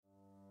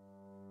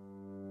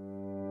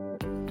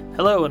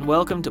Hello and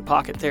welcome to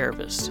Pocket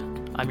Therapist.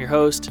 I'm your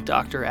host,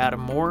 Dr.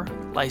 Adam Moore,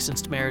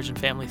 licensed marriage and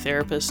family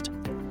therapist.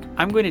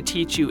 I'm going to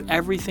teach you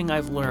everything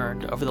I've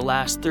learned over the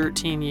last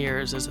 13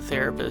 years as a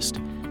therapist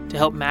to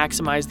help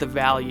maximize the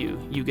value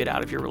you get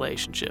out of your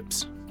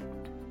relationships.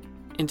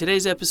 In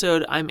today's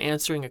episode, I'm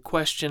answering a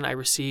question I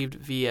received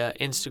via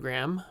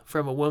Instagram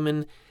from a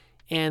woman,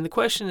 and the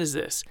question is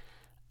this.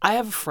 I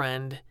have a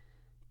friend,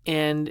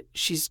 and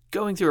she's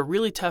going through a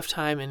really tough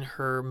time in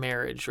her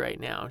marriage right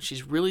now.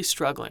 She's really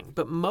struggling,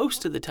 but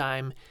most of the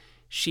time,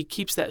 she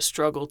keeps that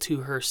struggle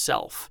to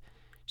herself.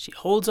 She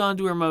holds on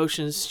to her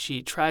emotions,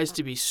 she tries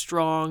to be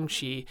strong,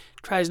 she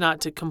tries not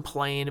to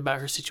complain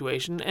about her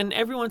situation, and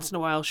every once in a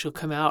while she'll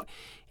come out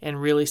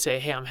and really say,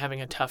 hey, I'm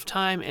having a tough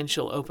time, and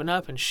she'll open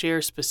up and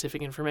share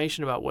specific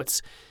information about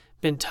what's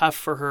been tough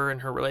for her in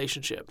her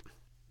relationship.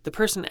 The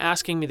person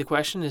asking me the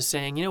question is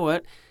saying, you know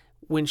what?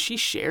 When she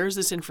shares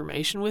this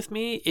information with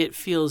me, it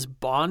feels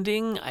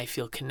bonding. I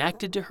feel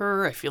connected to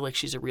her. I feel like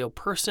she's a real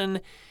person.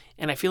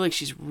 And I feel like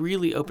she's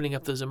really opening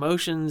up those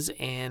emotions.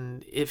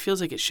 And it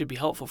feels like it should be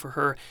helpful for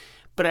her.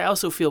 But I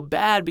also feel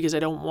bad because I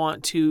don't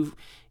want to,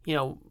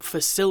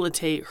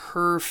 facilitate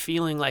her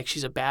feeling like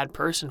she's a bad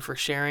person for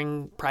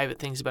sharing private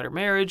things about her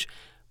marriage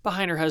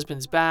behind her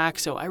husband's back.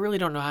 So I really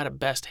don't know how to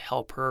best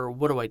help her.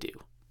 What do I do?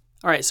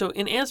 All right, so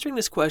in answering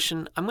this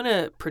question, I'm going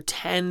to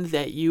pretend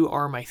that you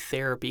are my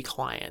therapy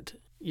client.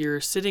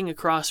 You're sitting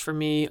across from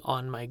me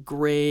on my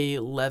gray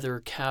leather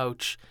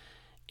couch,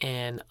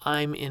 and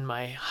I'm in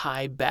my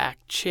high back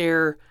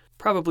chair,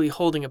 probably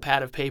holding a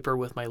pad of paper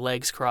with my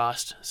legs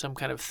crossed, some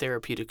kind of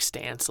therapeutic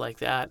stance like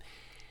that.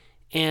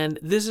 And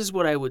this is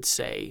what I would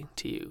say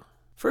to you.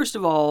 First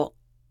of all,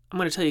 I'm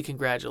going to tell you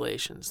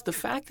congratulations. The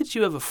fact that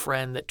you have a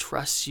friend that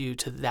trusts you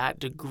to that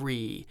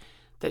degree,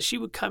 that she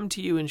would come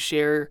to you and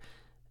share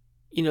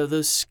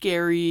those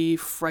scary,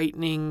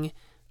 frightening,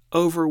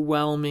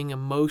 overwhelming,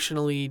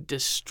 emotionally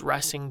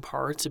distressing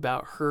parts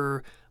about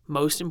her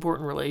most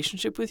important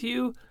relationship with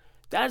you,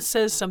 that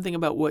says something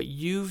about what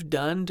you've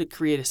done to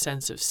create a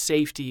sense of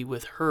safety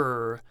with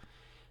her,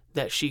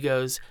 that she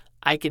goes,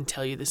 I can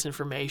tell you this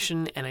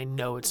information and I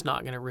know it's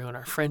not going to ruin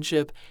our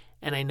friendship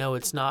and I know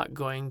it's not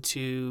going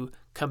to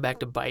come back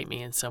to bite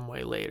me in some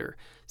way later.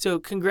 So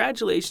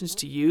congratulations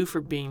to you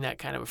for being that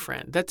kind of a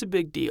friend. That's a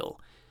big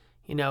deal.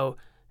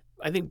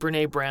 I think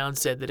Brene Brown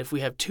said that if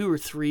we have 2 or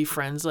 3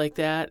 friends like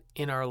that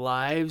in our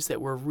lives, that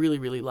we're really,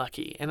 really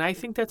lucky. And I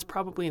think that's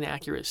probably an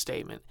accurate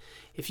statement.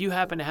 If you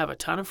happen to have a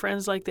ton of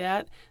friends like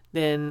that,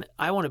 then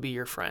I want to be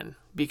your friend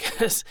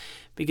because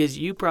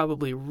you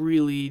probably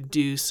really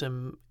do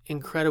some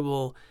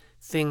incredible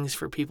things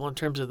for people in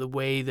terms of the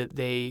way that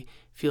they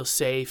feel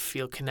safe,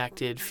 feel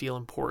connected, feel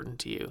important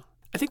to you.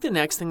 I think the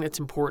next thing that's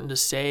important to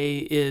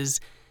say is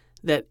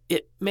that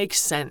it makes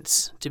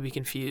sense to be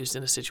confused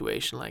in a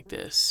situation like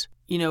this.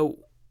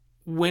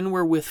 When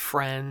we're with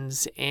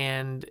friends,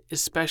 and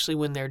especially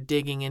when they're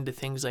digging into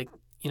things like,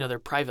 their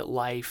private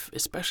life,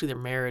 especially their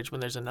marriage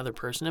when there's another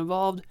person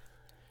involved,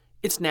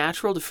 it's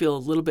natural to feel a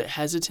little bit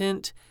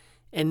hesitant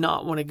and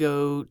not want to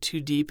go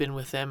too deep in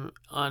with them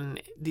on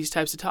these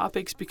types of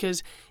topics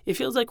because it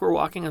feels like we're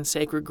walking on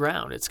sacred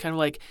ground. It's kind of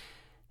like,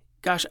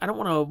 gosh, I don't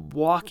want to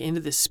walk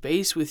into this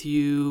space with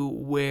you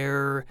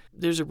where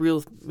there's a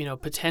real,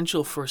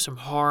 potential for some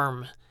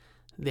harm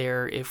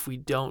there if we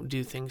don't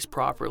do things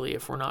properly,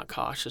 if we're not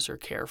cautious or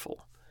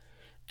careful.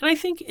 And I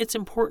think it's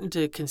important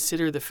to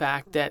consider the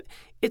fact that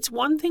it's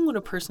one thing when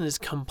a person is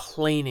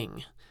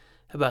complaining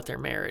about their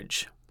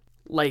marriage,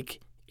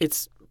 like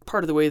it's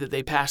part of the way that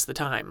they pass the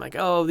time, like,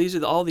 oh, these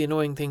are all the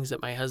annoying things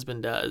that my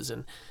husband does,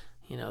 and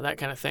that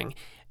kind of thing.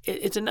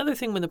 It's another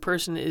thing when the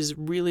person is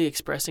really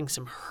expressing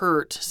some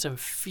hurt, some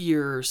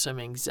fear, some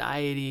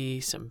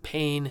anxiety, some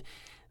pain,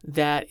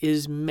 that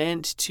is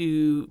meant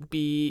to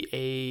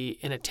be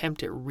an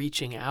attempt at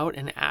reaching out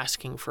and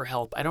asking for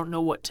help. I don't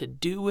know what to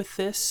do with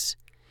this,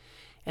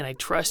 and I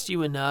trust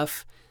you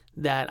enough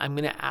that I'm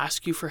going to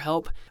ask you for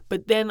help.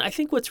 But then I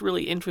think what's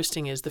really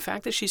interesting is the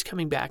fact that she's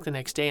coming back the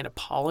next day and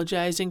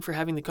apologizing for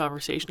having the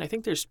conversation. I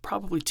think there's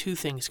probably 2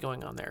 things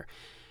going on there.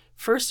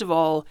 First of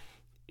all,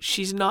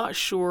 she's not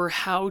sure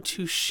how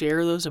to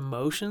share those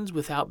emotions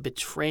without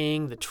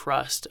betraying the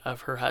trust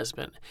of her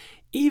husband.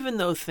 Even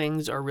though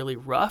things are really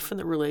rough in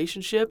the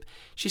relationship,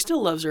 she still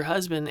loves her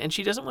husband, and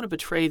she doesn't want to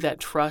betray that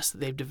trust that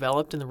they've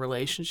developed in the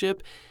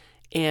relationship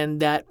and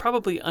that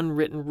probably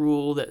unwritten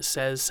rule that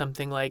says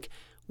something like,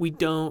 we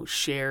don't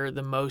share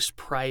the most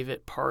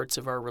private parts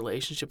of our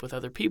relationship with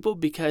other people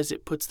because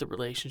it puts the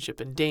relationship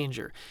in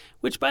danger,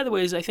 which, by the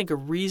way, is, I think, a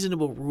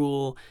reasonable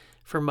rule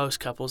for most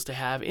couples to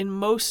have in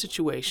most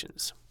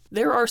situations.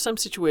 There are some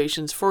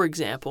situations, for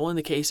example, in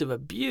the case of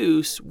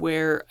abuse,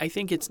 where I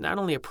think it's not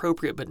only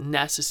appropriate but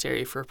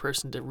necessary for a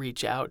person to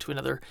reach out to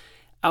another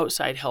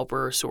outside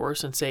helper or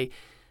source and say,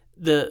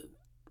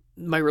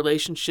 my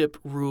relationship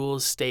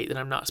rules state that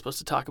I'm not supposed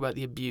to talk about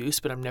the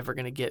abuse, but I'm never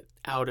going to get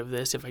out of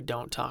this if I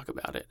don't talk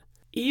about it.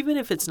 Even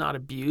if it's not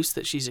abuse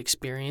that she's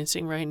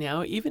experiencing right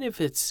now, even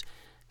if it's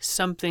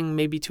something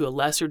maybe to a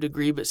lesser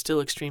degree but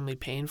still extremely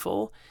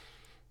painful,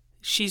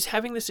 she's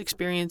having this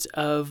experience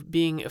of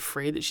being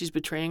afraid that she's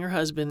betraying her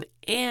husband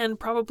and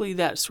probably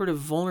that sort of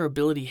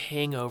vulnerability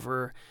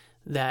hangover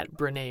that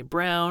Brené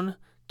Brown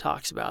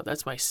talks about.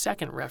 That's my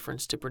second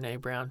reference to Brené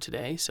Brown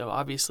today, so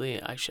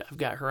obviously I've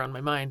got her on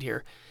my mind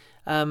here.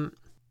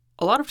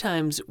 A lot of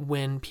times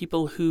when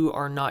people who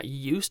are not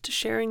used to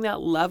sharing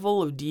that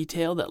level of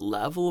detail, that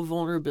level of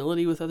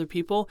vulnerability with other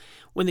people,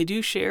 when they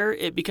do share,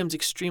 it becomes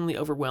extremely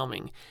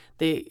overwhelming.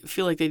 They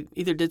feel like they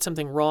either did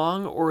something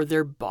wrong or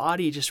their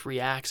body just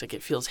reacts like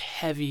it feels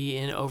heavy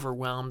and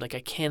overwhelmed, like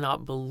I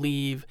cannot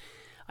believe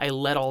I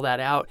let all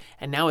that out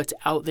and now it's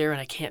out there and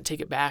I can't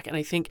take it back. And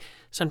I think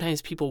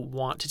sometimes people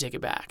want to take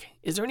it back.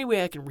 Is there any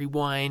way I can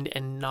rewind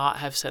and not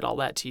have said all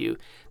that to you?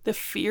 The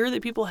fear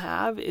that people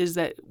have is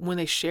that when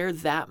they share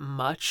that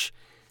much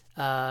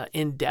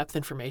in-depth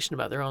information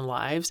about their own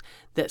lives,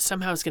 that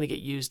somehow it's going to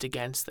get used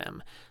against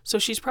them. So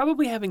she's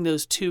probably having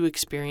those two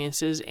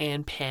experiences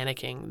and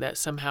panicking that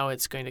somehow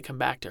it's going to come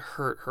back to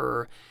hurt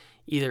her,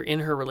 either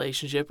in her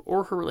relationship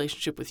or her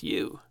relationship with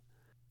you.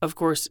 Of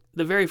course,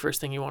 the very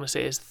first thing you want to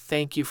say is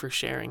thank you for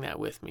sharing that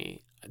with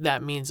me.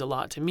 That means a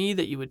lot to me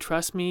that you would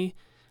trust me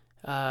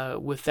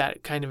with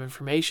that kind of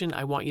information.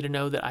 I want you to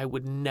know that I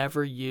would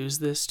never use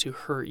this to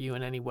hurt you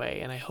in any way,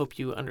 and I hope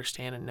you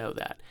understand and know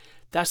that.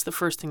 That's the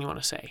first thing you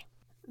want to say.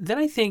 Then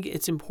I think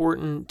it's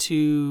important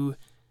to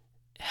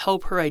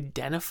help her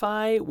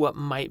identify what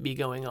might be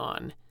going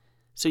on.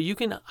 So you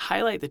can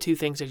highlight the two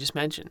things I just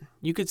mentioned.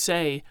 You could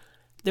say,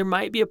 there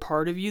might be a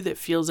part of you that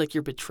feels like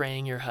you're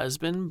betraying your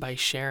husband by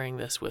sharing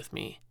this with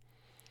me.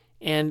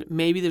 And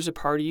maybe there's a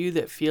part of you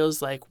that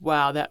feels like,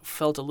 wow, that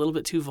felt a little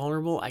bit too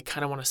vulnerable. I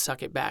kind of want to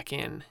suck it back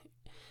in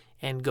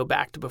and go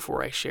back to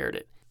before I shared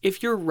it.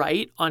 If you're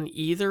right on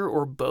either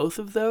or both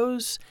of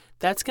those,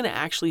 that's going to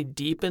actually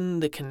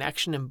deepen the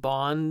connection and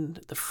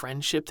bond, the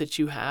friendship that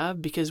you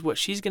have, because what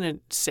she's going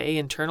to say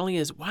internally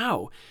is,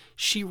 wow,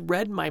 she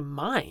read my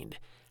mind.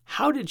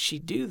 How did she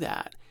do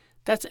that?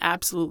 That's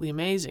absolutely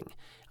amazing.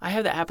 I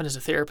have that happen as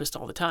a therapist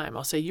all the time.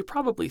 I'll say, you're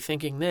probably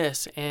thinking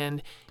this,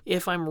 and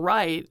if I'm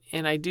right,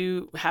 and I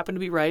do happen to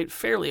be right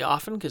fairly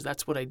often, because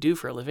that's what I do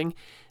for a living,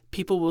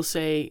 people will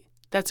say,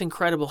 that's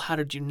incredible. How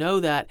did you know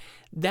that?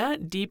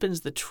 That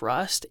deepens the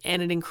trust,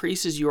 and it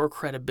increases your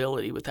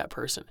credibility with that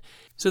person.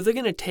 So they're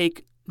going to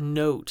take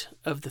note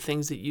of the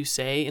things that you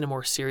say in a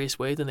more serious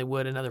way than they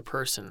would another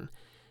person.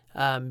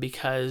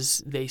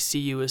 Because they see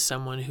you as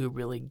someone who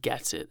really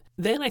gets it.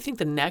 Then I think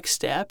the next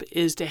step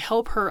is to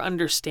help her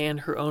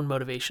understand her own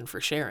motivation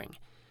for sharing.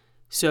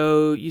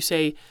 So you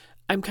say,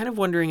 I'm kind of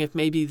wondering if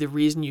maybe the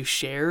reason you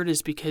shared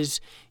is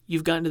because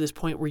you've gotten to this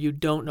point where you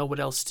don't know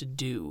what else to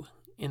do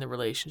in the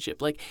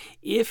relationship. Like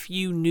if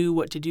you knew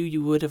what to do,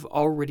 you would have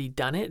already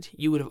done it.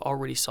 You would have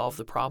already solved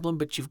the problem,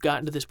 but you've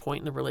gotten to this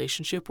point in the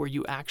relationship where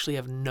you actually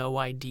have no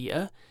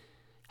idea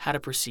how to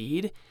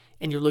proceed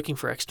and you're looking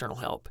for external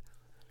help.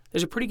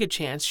 There's a pretty good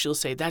chance she'll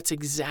say, that's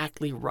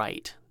exactly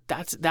right.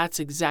 That's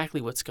exactly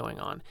what's going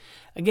on.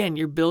 Again,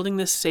 you're building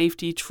this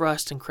safety,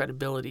 trust, and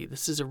credibility.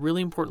 This is a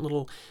really important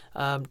little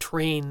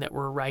train that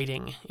we're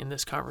riding in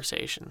this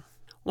conversation.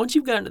 Once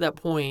you've gotten to that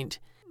point,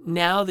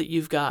 now that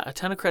you've got a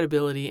ton of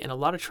credibility and a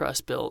lot of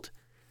trust built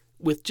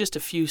with just a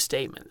few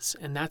statements,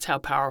 and that's how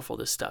powerful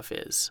this stuff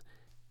is.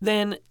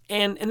 Then,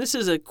 and this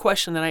is a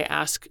question that I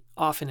ask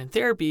often in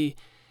therapy,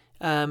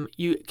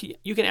 you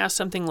can ask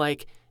something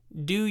like,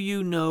 do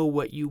you know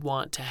what you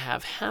want to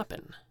have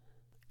happen?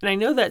 And I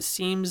know that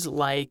seems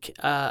like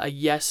a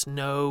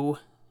yes-no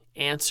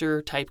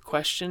answer type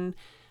question,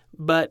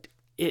 but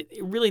it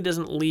really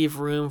doesn't leave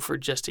room for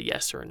just a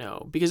yes or a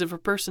no. Because if a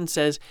person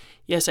says,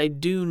 yes, I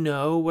do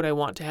know what I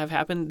want to have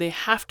happen, they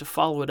have to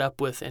follow it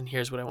up with, and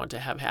here's what I want to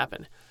have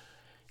happen.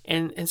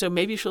 And so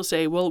maybe she'll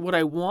say, well, what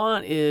I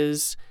want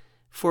is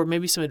for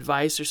maybe some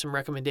advice or some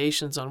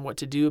recommendations on what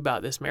to do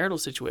about this marital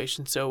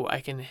situation so I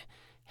can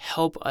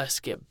help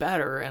us get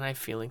better, and I'm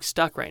feeling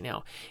stuck right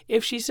now.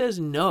 If she says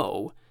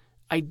no,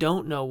 I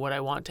don't know what I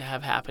want to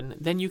have happen,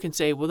 then you can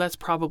say, well, that's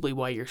probably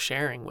why you're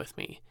sharing with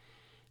me.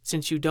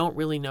 Since you don't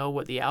really know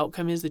what the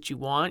outcome is that you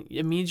want,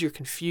 it means you're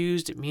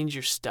confused, it means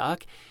you're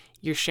stuck.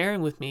 You're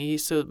sharing with me,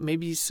 so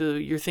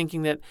you're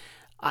thinking that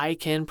I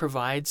can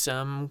provide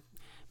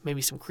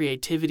maybe some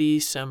creativity,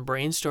 some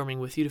brainstorming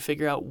with you to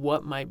figure out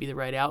what might be the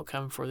right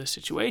outcome for the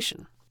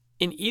situation.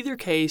 In either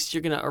case,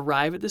 you're going to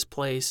arrive at this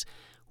place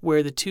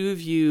where the two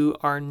of you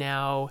are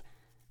now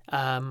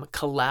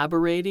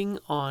collaborating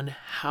on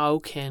how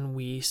can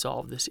we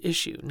solve this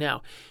issue.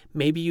 Now,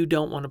 maybe you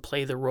don't want to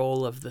play the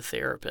role of the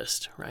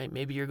therapist, right?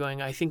 Maybe you're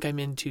going, I think I'm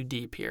in too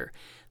deep here.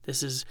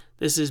 This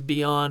is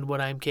beyond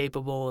what I'm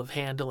capable of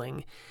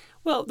handling.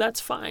 Well,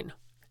 that's fine.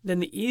 Then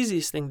the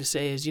easiest thing to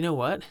say is, you know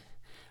what?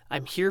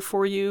 I'm here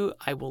for you.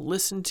 I will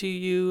listen to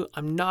you.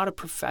 I'm not a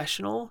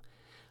professional.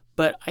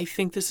 But I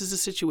think this is a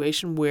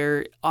situation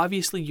where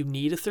obviously you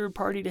need a third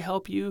party to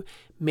help you.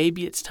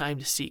 Maybe it's time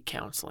to seek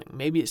counseling.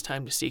 Maybe it's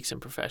time to seek some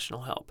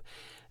professional help.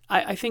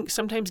 I think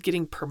sometimes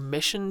getting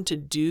permission to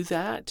do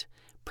that,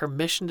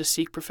 permission to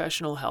seek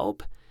professional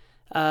help,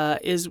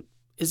 is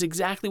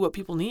exactly what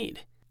people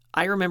need.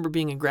 I remember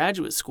being in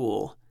graduate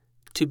school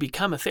to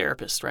become a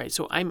therapist, right?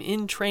 So I'm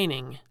in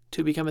training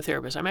to become a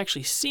therapist. I'm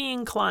actually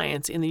seeing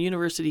clients in the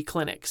university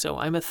clinic. So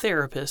I'm a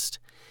therapist,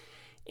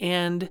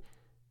 and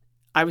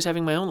I was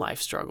having my own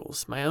life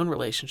struggles, my own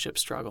relationship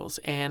struggles.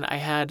 And I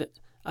had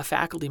a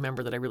faculty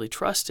member that I really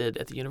trusted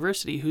at the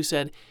university who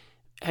said,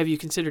 have you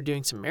considered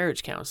doing some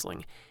marriage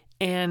counseling?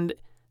 And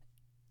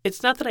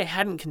it's not that I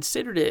hadn't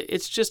considered it.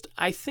 It's just,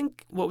 I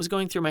think what was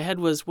going through my head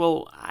was,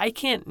 well, I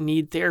can't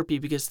need therapy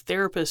because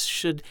therapists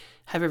should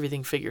have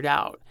everything figured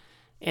out.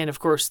 And of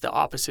course, the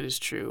opposite is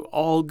true.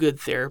 All good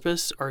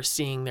therapists are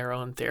seeing their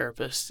own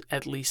therapist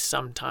at least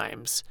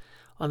sometimes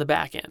on the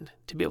back end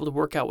to be able to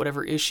work out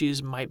whatever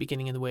issues might be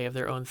getting in the way of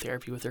their own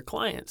therapy with their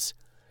clients.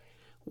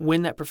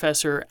 When that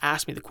professor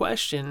asked me the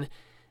question,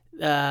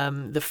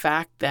 the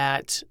fact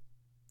that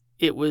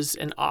it was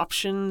an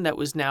option that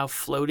was now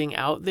floating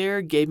out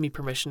there gave me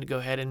permission to go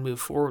ahead and move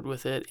forward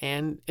with it,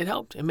 and it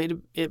helped. It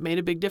made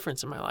a big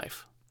difference in my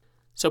life.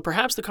 So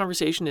perhaps the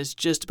conversation is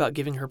just about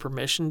giving her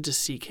permission to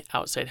seek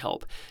outside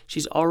help.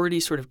 She's already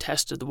sort of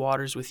tested the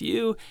waters with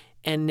you,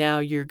 and now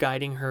you're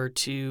guiding her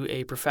to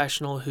a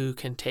professional who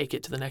can take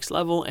it to the next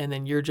level, and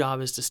then your job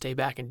is to stay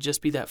back and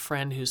just be that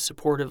friend who's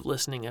supportive,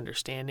 listening,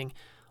 understanding,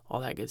 all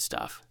that good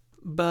stuff.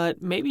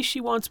 But maybe she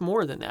wants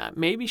more than that.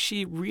 Maybe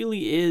she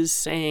really is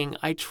saying,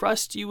 I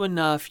trust you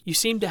enough. You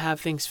seem to have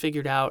things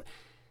figured out.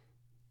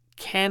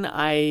 Can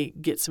I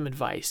get some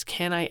advice?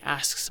 Can I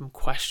ask some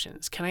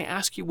questions? Can I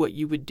ask you what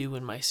you would do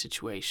in my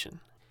situation?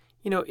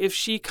 If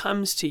she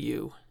comes to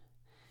you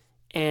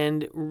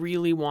and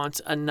really wants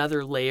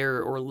another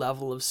layer or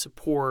level of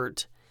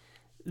support,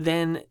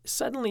 then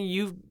suddenly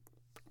you've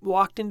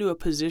walked into a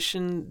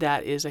position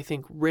that is, I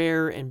think,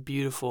 rare and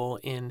beautiful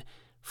in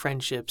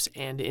friendships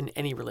and in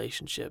any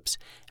relationships,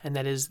 and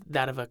that is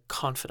that of a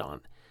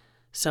confidant,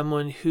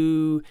 someone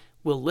who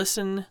will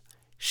listen,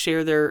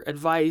 share their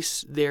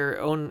advice, their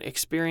own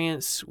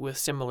experience with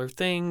similar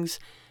things,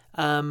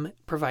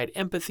 provide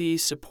empathy,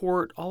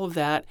 support, all of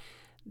that.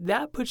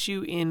 That puts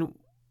you in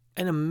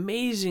an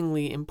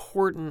amazingly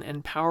important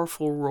and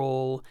powerful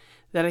role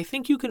that I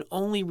think you can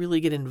only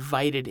really get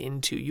invited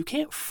into. You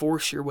can't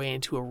force your way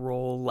into a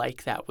role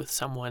like that with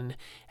someone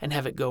and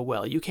have it go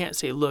well. You can't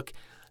say, look,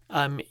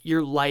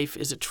 your life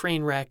is a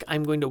train wreck.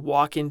 I'm going to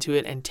walk into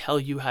it and tell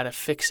you how to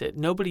fix it.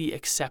 Nobody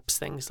accepts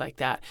things like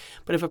that.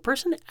 But if a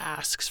person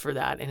asks for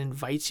that and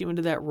invites you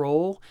into that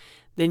role,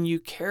 then you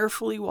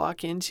carefully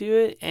walk into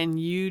it and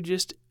you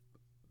just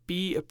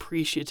be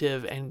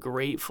appreciative and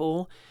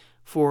grateful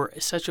for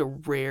such a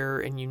rare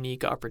and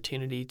unique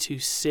opportunity to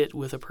sit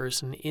with a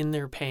person in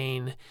their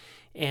pain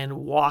and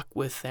walk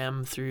with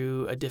them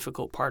through a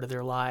difficult part of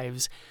their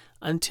lives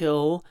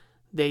until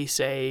they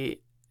say,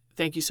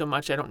 thank you so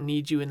much. I don't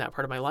need you in that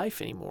part of my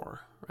life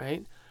anymore,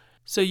 right?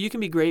 So you can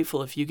be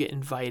grateful if you get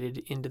invited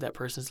into that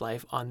person's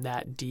life on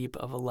that deep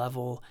of a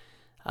level.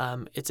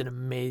 It's an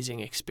amazing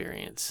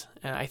experience.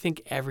 And I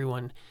think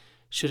everyone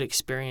should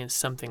experience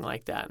something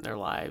like that in their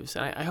lives.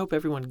 And I hope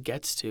everyone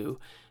gets to,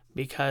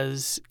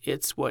 because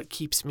it's what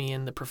keeps me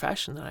in the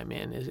profession that I'm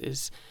in,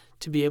 is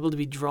to be able to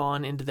be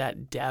drawn into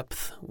that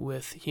depth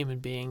with human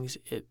beings.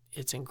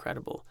 It's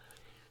incredible.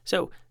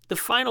 So the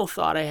final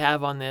thought I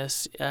have on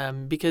this,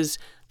 because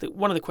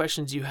one of the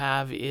questions you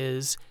have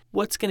is,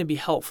 what's going to be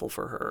helpful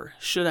for her?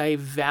 Should I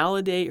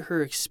validate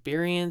her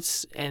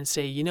experience and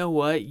say, you know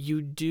what,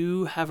 you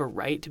do have a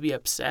right to be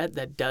upset?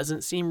 That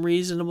doesn't seem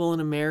reasonable in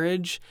a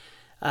marriage.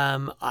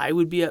 I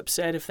would be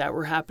upset if that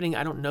were happening.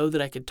 I don't know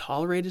that I could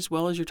tolerate as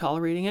well as you're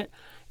tolerating it.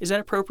 Is that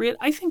appropriate?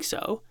 I think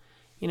so.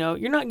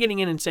 You're not getting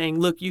in and saying,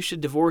 look, you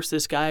should divorce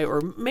this guy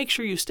or make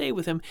sure you stay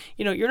with him.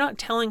 You're not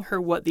telling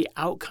her what the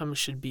outcome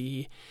should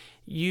be.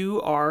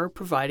 You are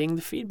providing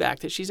the feedback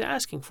that she's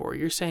asking for.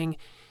 You're saying,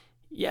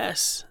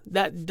 yes,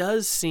 that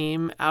does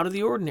seem out of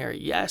the ordinary.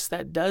 Yes,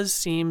 that does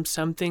seem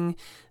something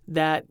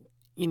that,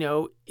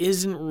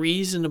 isn't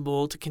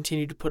reasonable to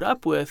continue to put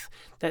up with.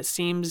 That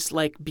seems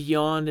like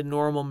beyond a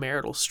normal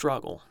marital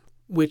struggle,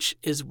 which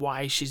is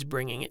why she's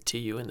bringing it to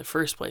you in the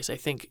first place. I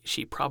think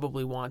she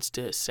probably wants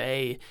to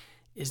say,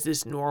 is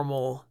this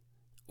normal,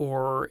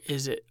 or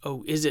is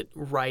it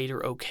right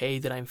or okay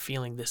that I'm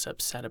feeling this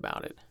upset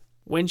about it?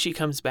 When she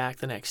comes back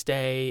the next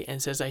day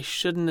and says, I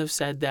shouldn't have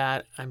said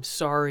that, I'm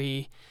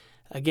sorry,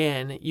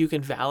 again, you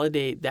can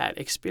validate that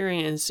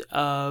experience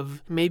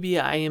of maybe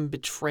I am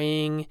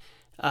betraying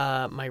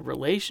my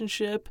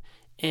relationship,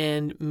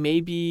 and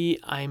maybe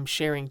I'm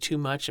sharing too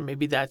much, and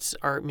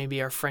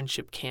maybe our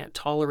friendship can't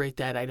tolerate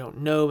that. I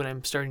don't know, but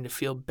I'm starting to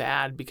feel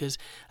bad because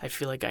I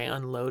feel like I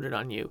unloaded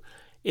on you.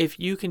 If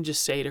you can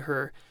just say to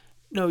her,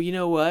 no, you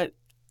know what?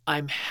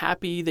 I'm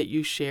happy that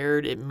you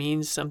shared. It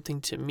means something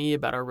to me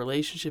about our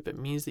relationship. It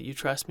means that you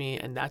trust me,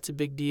 and that's a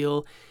big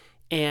deal.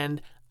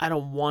 And I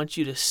don't want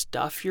you to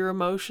stuff your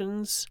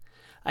emotions.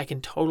 I can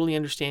totally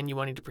understand you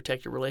wanting to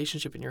protect your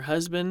relationship and your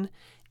husband,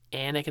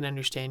 and I can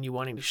understand you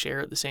wanting to share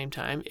at the same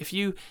time. If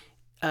you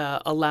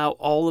allow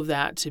all of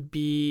that to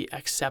be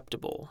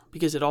acceptable,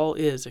 because it all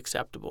is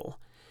acceptable,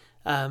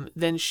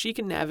 then she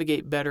can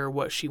navigate better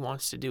what she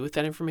wants to do with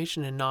that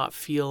information and not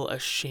feel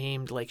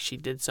ashamed like she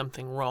did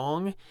something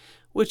wrong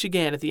which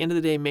again, at the end of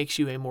the day, makes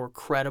you a more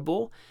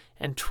credible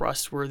and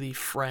trustworthy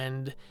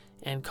friend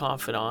and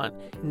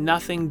confidant.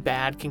 Nothing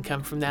bad can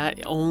come from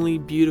that. Only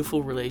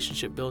beautiful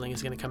relationship building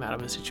is going to come out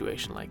of a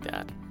situation like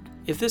that.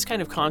 If this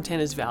kind of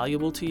content is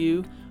valuable to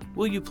you,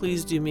 will you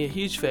please do me a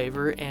huge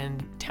favor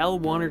and tell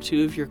one or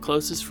two of your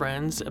closest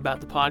friends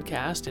about the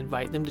podcast,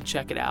 invite them to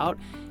check it out,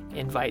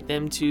 invite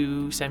them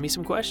to send me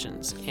some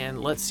questions,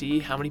 and let's see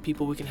how many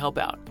people we can help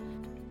out.